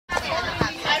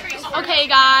Hey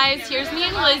guys, here's me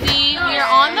and Lizzie. We are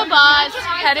on the bus,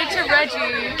 headed to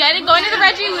Reggie. Going to the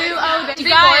Reggie Lou. Oh, you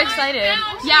guys are excited.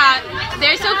 Yeah,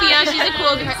 there's Sophia. She's a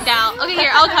cool gal. Okay, here,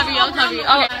 I'll cover you. Okay,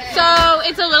 so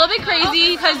it's a little bit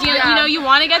crazy because you know you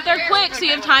want to get there quick, so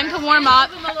you have time to warm up.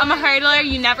 I'm a hurdler.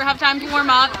 You never have time to warm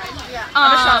up.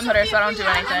 I'm a shot putter, so I don't do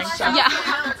anything. So. Yeah.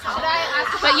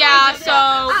 But yeah,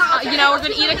 so you know, we're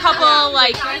gonna eat a couple,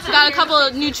 like, got a couple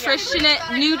of nutritional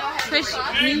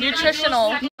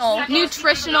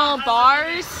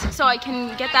bars, so I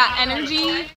can get that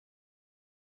energy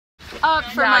up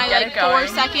for my like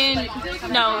 4-second,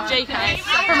 no, JK,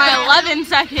 for my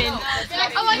 11-second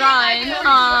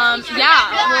run.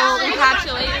 Yeah, we'll catch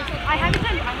you later.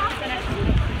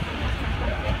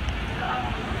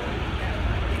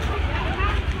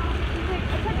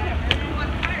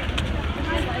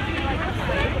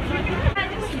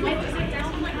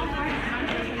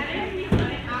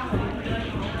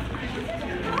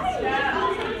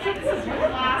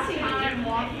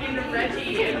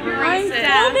 I'm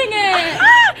filming it!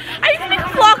 I need to make a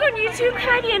vlog on YouTube. Can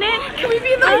I be in it? Can we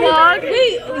be in the vlog?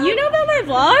 Wait, you know about my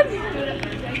vlog?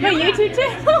 My YouTube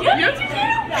channel? YouTube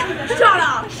channel? Shut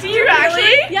up! Do you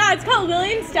actually? Yeah, it's called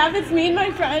Lily and Steph. It's me and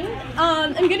my friend.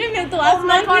 I'm gonna admit the last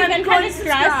month we've been kind of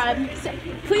stressed. So,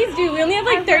 please do. We only have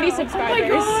like 30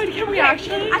 subscribers. Oh my god, can we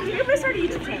actually? I think I'm gonna start a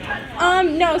YouTube channel.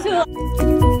 No, so...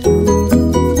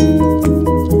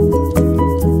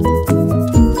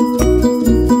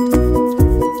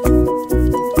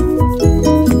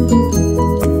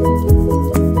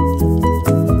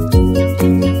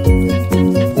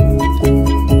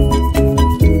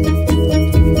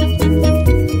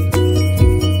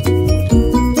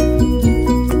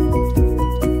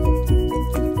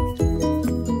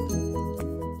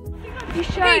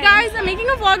 Hey guys, I'm making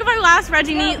a vlog of our last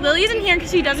Reggie meet. Lily isn't here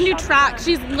because she doesn't do track.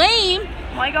 She's lame.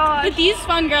 Oh my god. But these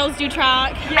fun girls do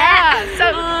track. Yeah.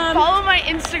 So follow my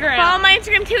Instagram. Follow my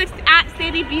Instagram too. It's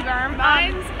 @SadyBeaver.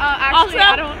 Mine's actually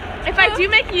also, if I do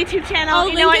make a YouTube channel,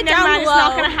 you know what? Never mind. It's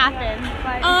not gonna happen.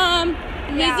 But,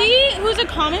 Lizzie, who's a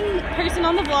common person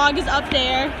on the vlog, is up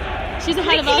there. She's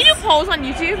ahead of us. Can you do polls on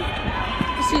YouTube?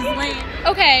 She's lame.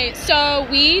 Okay, so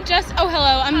we just, oh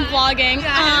hello, I'm vlogging.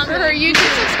 For her YouTube,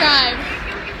 subscribe.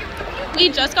 We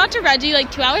just got to Reggie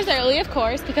like 2 hours early, of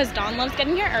course, because Dawn loves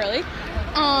getting here early.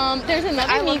 There's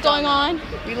another meet going on.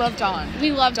 We love Dawn.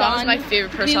 We love Dawn. Dawn is my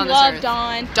favorite person on this earth. earth. We love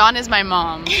Dawn. Dawn is my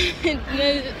mom.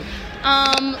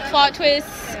 Plot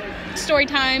twist, story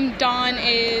time, Dawn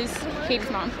is Katie's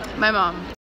mom. My mom.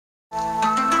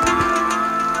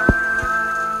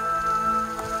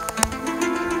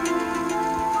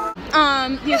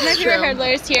 These are my favorite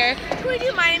hurdlers here. Can we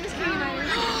do my name is Katie?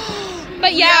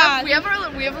 But yeah, we have a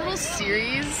little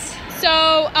series.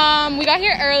 So we got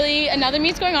here early. Another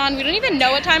meet's going on. We don't even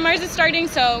know what time ours is starting,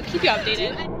 so keep you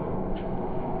updated.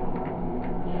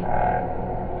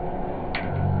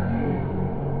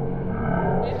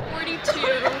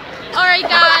 All right,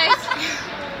 guys.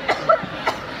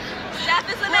 Steph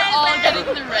is amazing.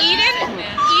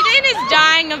 Eden is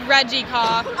dying of Reggie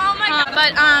cough. Oh my god.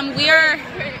 But we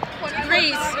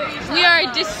are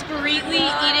discreetly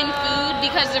eating food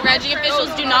because the Reggie officials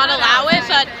do not allow it.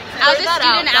 But as a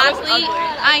student athlete,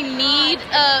 I need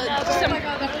some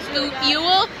food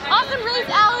fuel. Awesome race,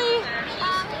 Allie.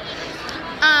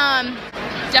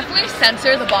 Definitely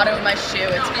censor the bottom of my shoe.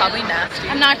 It's probably nasty.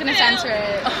 I'm not gonna censor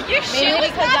it. Your shoe. Mainly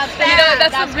because that's you know,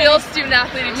 that's the real student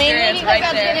athlete experience right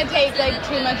there. Mainly because that's gonna take like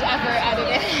too much effort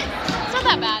editing. It's not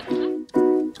that bad.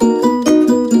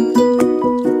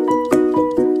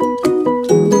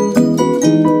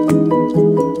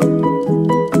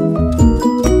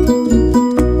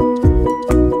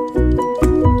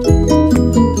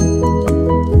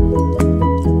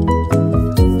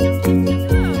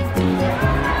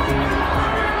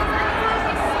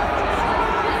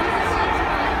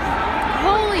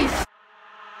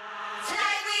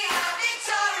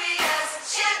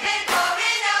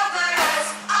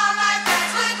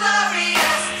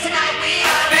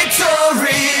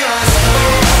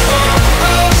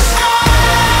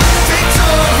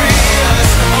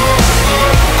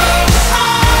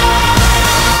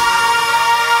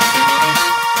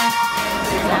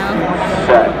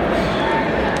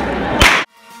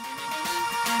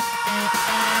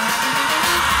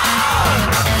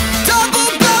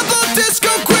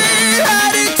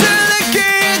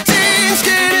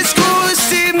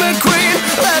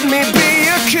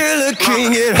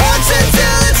 It hurts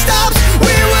until it stops. We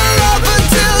were up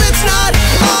until it's not.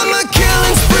 On the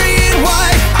killing spree in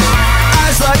white,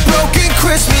 eyes like broken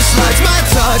Christmas lights. My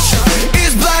touch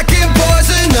is black and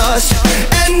poisonous,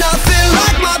 and nothing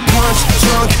like my punch.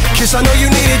 Drunk kiss, I know you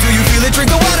need it. Do you feel it? Drink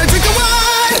the water, drink the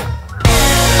wine.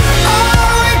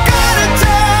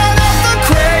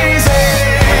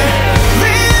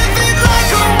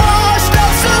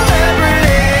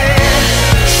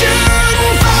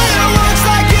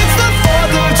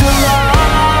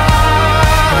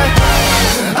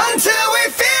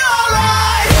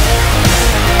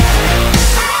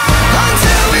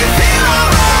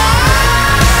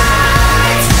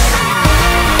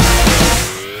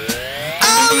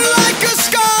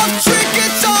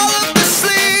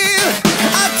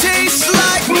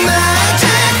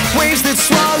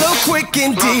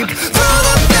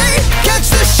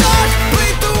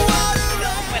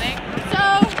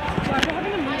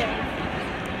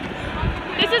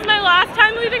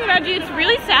 Reggie. It's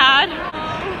really sad.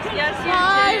 Yes, you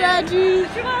Hi, Reggie.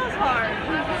 That was hard.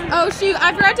 Oh shoot,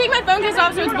 I forgot to take my phone case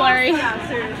off, so it's blurry. Yeah,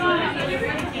 seriously.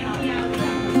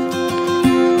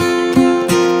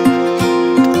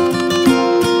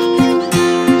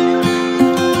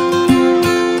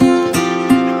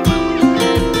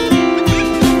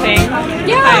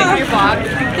 Yeah. Your vlog.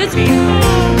 This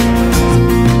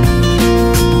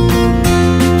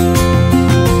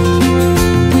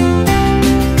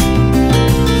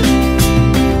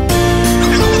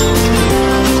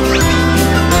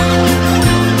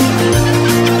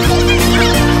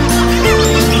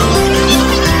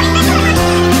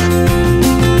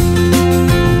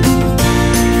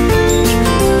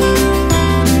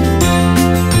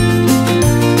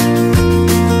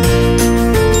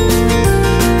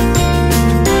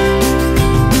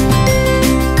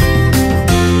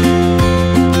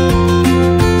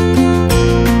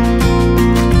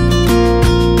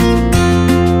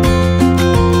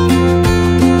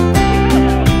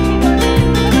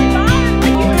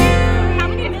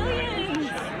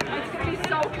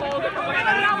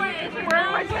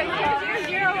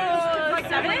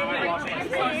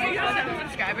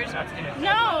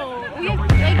No, we have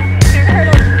like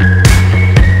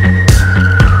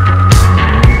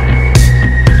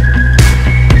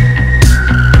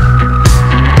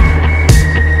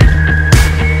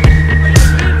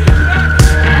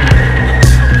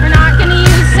we're not gonna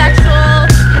use sexual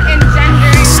and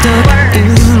gendering words.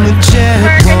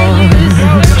 We're gonna use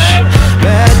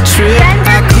bad trip,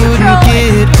 I couldn't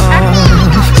get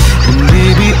off. And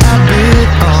maybe I bit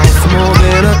off more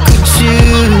than I could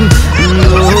chew.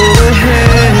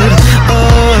 Ahead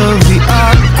of the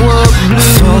aqua blue.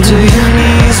 Fall to your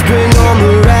knees, bring on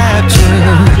the rapture.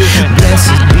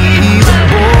 Blessed be the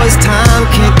boys time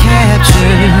can't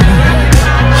capture.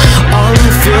 On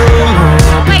film or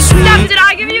Wait, Steph, between. did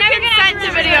I give you consent to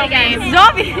video games?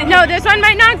 No, this one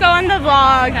might not go on the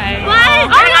vlog. Okay. What?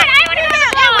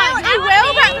 It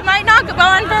will, but it might not go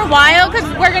on for a while because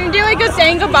we're gonna do like a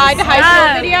saying goodbye to high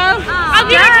school video. I'll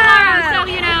be here tomorrow, so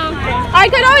you know. I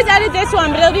could always edit this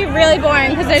one, but it'll be really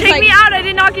boring because there's Take like me out, I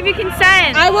did not give you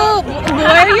consent. I will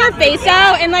blur your face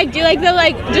out and like do like the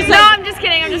just No, like I'm just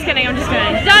kidding, I'm just kidding, I'm just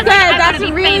kidding. good. That's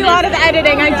really a lot of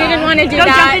editing. I didn't want to do Go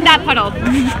jump that. in that puddle.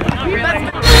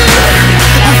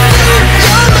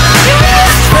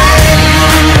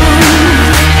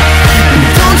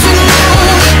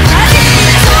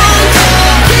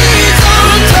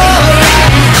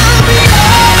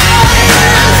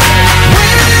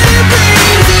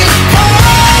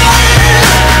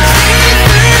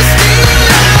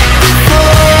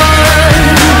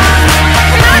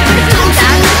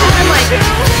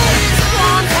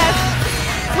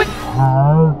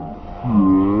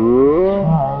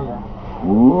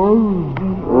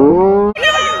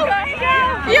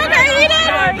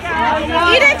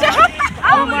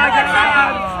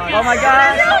 Oh my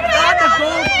god! Not the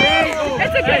goldfish!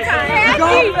 It's a good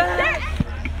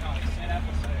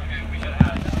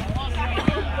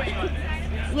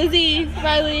time. Lizzie,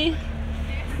 Riley.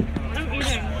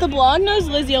 The blog knows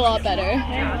Lizzie a lot better.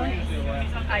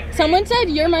 Someone said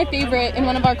you're my favorite in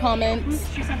one of our comments.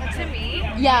 She sent it to me.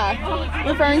 Yeah,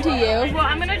 referring to you. Well,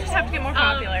 I'm gonna just have to get more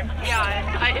popular.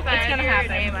 Yeah, if it's gonna happen.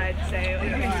 Name, I'd say.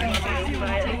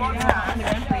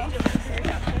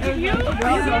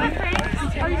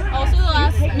 Also the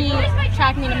last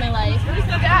track meet of my life.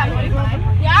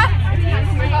 Yeah?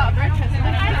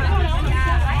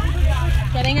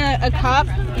 Getting a cup.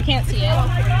 You can't see it.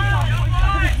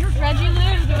 Reggie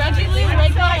Lou, the Reggie Lou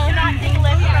right there.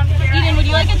 Eden, would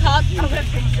you like a cup?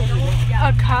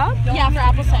 A cup? Yeah, for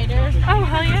apple cider. Oh,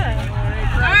 hell yeah.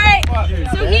 Alright,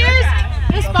 so here's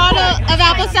this bottle of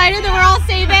apple cider that we're all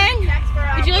saving.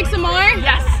 Would you like some more?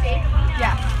 Yes.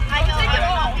 Yeah.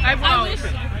 I won't.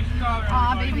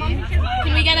 Aw, baby.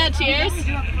 Can we get a cheers?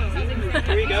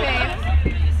 Here you go.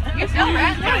 You're still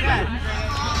right.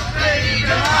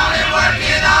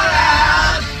 Working all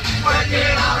out,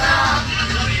 working